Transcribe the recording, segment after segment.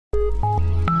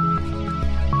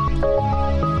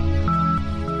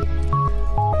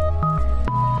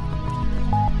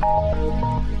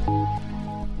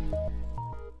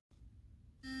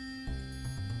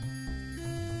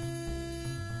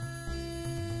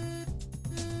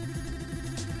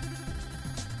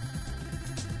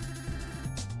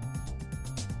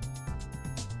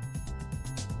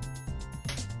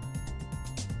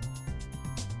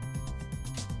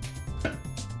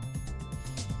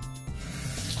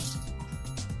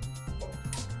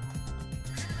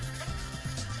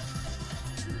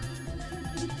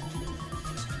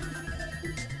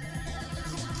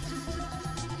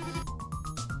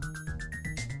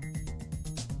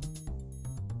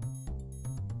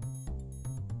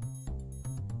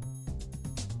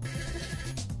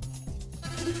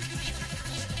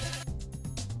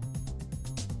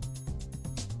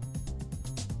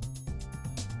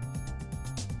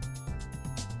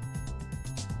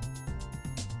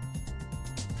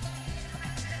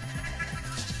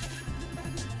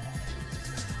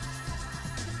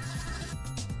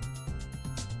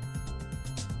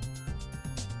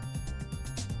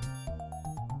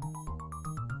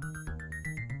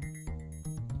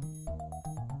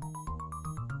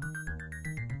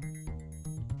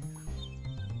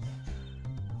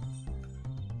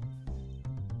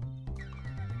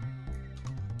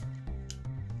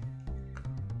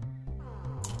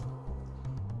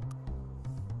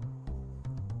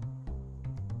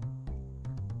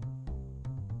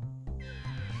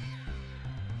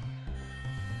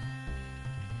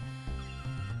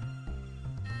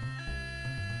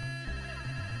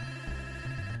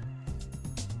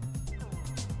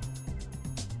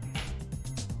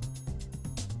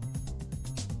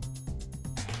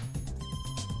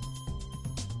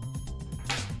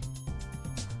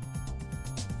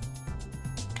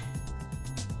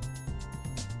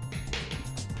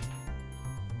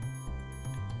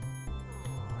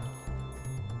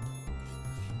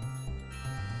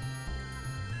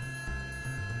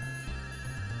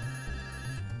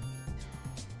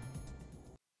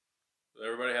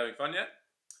Everybody having fun yet?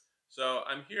 So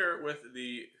I'm here with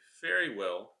the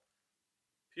Fairywill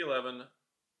P11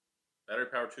 battery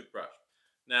powered toothbrush.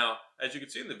 Now, as you can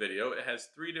see in the video, it has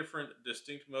three different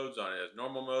distinct modes on it. It has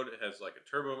normal mode, it has like a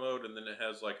turbo mode, and then it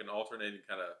has like an alternating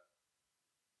kind of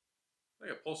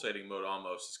like a pulsating mode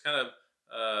almost. It's kind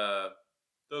of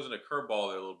throws in a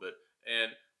curveball there a little bit.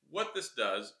 And what this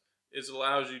does is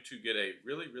allows you to get a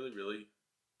really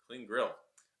clean grill.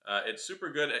 It's super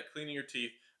good at cleaning your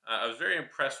teeth. I was very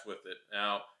impressed with it.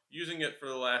 Now, using it for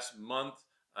the last month,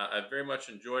 I've very much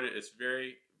enjoyed it. It's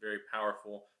very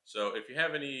powerful. So if you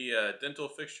have any dental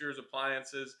fixtures,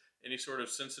 appliances, any sort of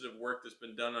sensitive work that's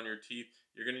been done on your teeth,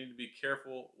 you're going to need to be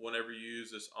careful whenever you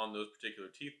use this on those particular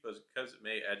teeth because it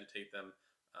may agitate them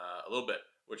a little bit,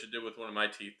 which it did with one of my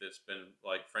teeth that's been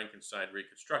like Frankenstein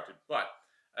reconstructed. But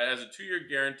it has a 2-year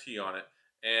guarantee on it.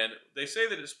 And they say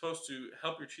that it's supposed to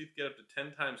help your teeth get up to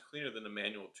 10 times cleaner than a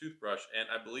manual toothbrush, and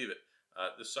I believe it.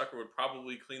 This sucker would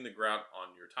probably clean the grout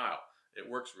on your tile. It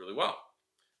works really well.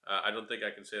 I don't think I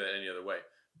can say that any other way.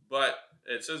 But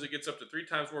it says it gets up to 3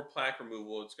 times more plaque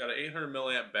removal. It's got an 800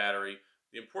 milliamp battery.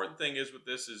 The important thing is with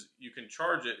this is you can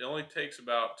charge it. It only takes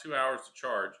about 2 hours to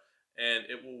charge, and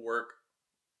it will work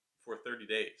for 30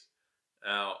 days.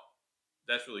 Now,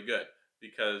 that's really good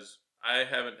because I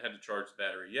haven't had to charge the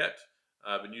battery yet.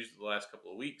 I've been using it the last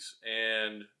couple of weeks,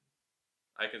 and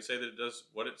I can say that it does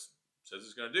what it says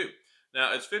it's going to do.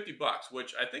 Now, it's $50,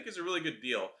 which I think is a really good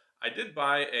deal. I did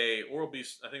buy a Oral-B,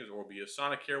 I think it was Oral-B, a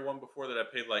Sonicare one before that I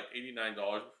paid like $89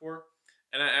 before,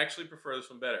 and I actually prefer this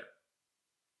one better.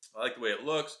 I like the way it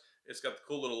looks. It's got the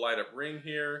cool little light up ring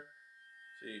here.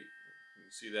 See, you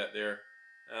can see that there.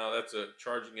 Now, that's a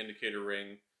charging indicator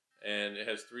ring, and it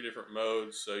has 3 different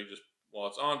modes, so you just, while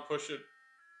it's on, push it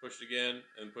again,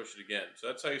 and push it again. So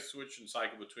that's how you switch and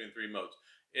cycle between 3 modes.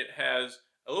 It has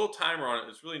a little timer on it.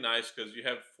 It's really nice because you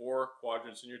have 4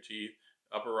 quadrants in your teeth: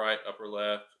 upper right, upper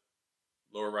left,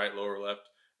 lower right, lower left.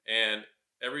 And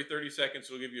every 30 seconds,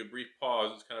 it'll give you a brief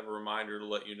pause. It's kind of a reminder to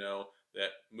let you know that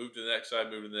move to the next side,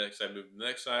 move to the next side, move to the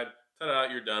next side.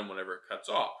 Ta-da, you're done whenever it cuts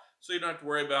off. So you don't have to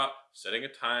worry about setting a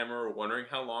timer or wondering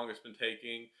how long it's been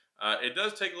taking. It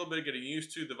does take a little bit of getting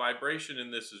used to. The vibration in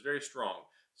this is very strong.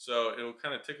 So it'll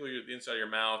kind of tickle you at the inside of your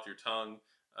mouth, your tongue.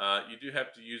 You do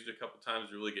have to use it a couple times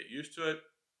to really get used to it.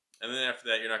 And then after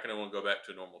that, you're not going to want to go back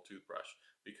to a normal toothbrush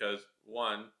because,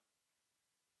 one,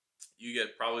 you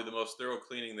get probably the most thorough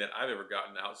cleaning that I've ever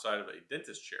gotten outside of a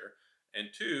dentist chair. And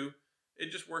 2,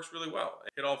 it just works really well.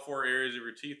 Hit all 4 areas of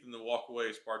your teeth and then walk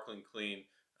away sparkling clean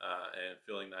and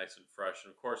feeling nice and fresh.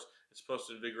 And of course, it's supposed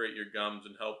to invigorate your gums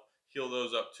and help heal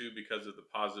those up too because of the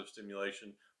positive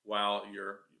stimulation while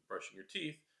you're brushing your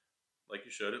teeth, like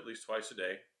you should at least twice a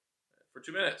day for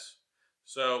 2 minutes.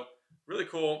 So really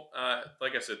cool.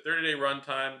 Like I said, 30-day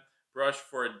runtime, brush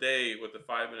for a day with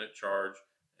a 5-minute charge,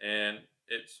 and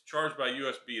it's charged by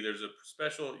USB. There's a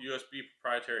special USB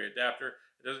proprietary adapter.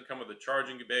 It doesn't come with a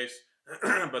charging base,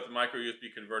 but the micro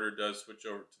USB converter does switch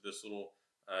over to this little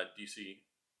DC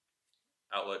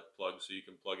outlet plug, so you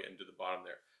can plug it into the bottom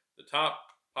there. The top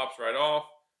pops right off.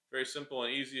 Very simple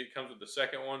and easy. It comes with the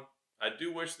second one. I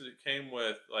do wish that it came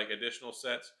with like additional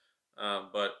sets,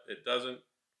 but it doesn't.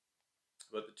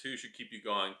 But the 2 should keep you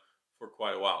going for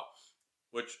quite a while,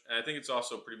 which I think it's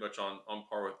also pretty much on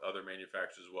par with other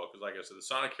manufacturers as well. Because like I said, the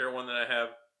Sonicare one that I have,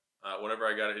 whenever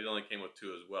I got it, it only came with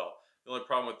 2 as well. The only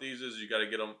problem with these is you got to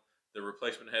get them the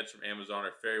replacement heads from Amazon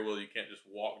or Fairywill. You can't just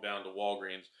walk down to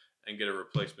Walgreens and get a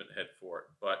replacement head for it.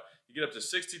 But you get up to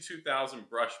 62,000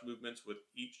 brush movements with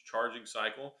each charging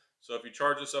cycle. So if you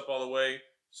charge this up all the way,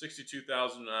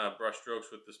 62,000 brush strokes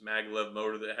with this maglev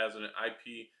motor that has an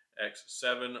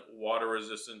IPX7 water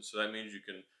resistance. So that means you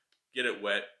can get it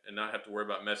wet and not have to worry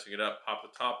about messing it up. Pop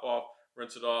the top off,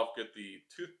 rinse it off, get the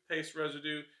toothpaste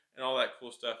residue and all that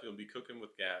cool stuff. You'll be cooking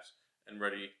with gas and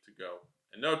ready to go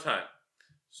in no time.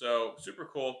 So super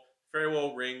cool.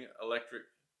 Fairywill Ring Electric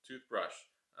Toothbrush.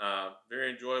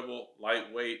 Very enjoyable,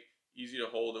 lightweight, easy to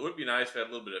hold. It would be nice if it had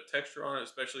a little bit of texture on it,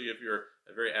 especially if you're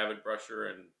a very avid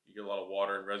brusher and you get a lot of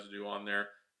water and residue on there.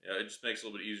 You know, it just makes it a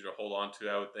little bit easier to hold on to,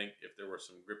 I would think, if there were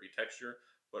some grippy texture.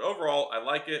 But overall, I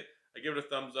like it. I give it a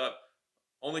thumbs up.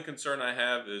 Only concern I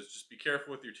have is just be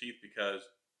careful with your teeth, because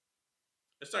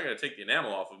it's not going to take the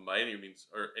enamel off of them by any means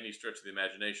or any stretch of the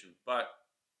imagination, but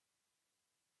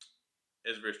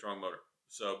it's a very strong motor.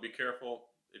 So be careful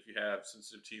if you have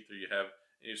sensitive teeth or you have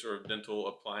any sort of dental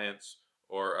appliance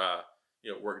or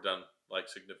work done like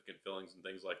significant fillings and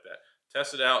things like that.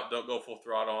 Test it out. Don't go full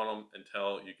throttle on them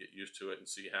until you get used to it and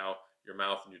see how your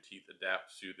mouth and your teeth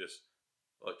adapt to this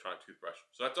electronic toothbrush.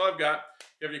 So that's all I've got.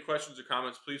 If you have any questions or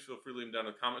comments, please feel free to leave them down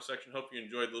in the comment section. Hope you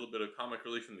enjoyed a little bit of comic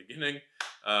relief from the beginning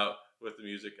with the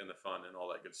music and the fun and all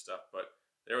that good stuff. But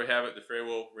there we have it, the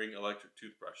Fairywill Ring Electric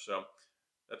Toothbrush. So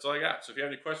that's all I got. So if you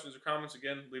have any questions or comments,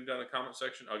 again, leave them down in the comment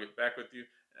section. I'll get back with you.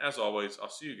 As always, I'll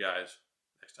see you guys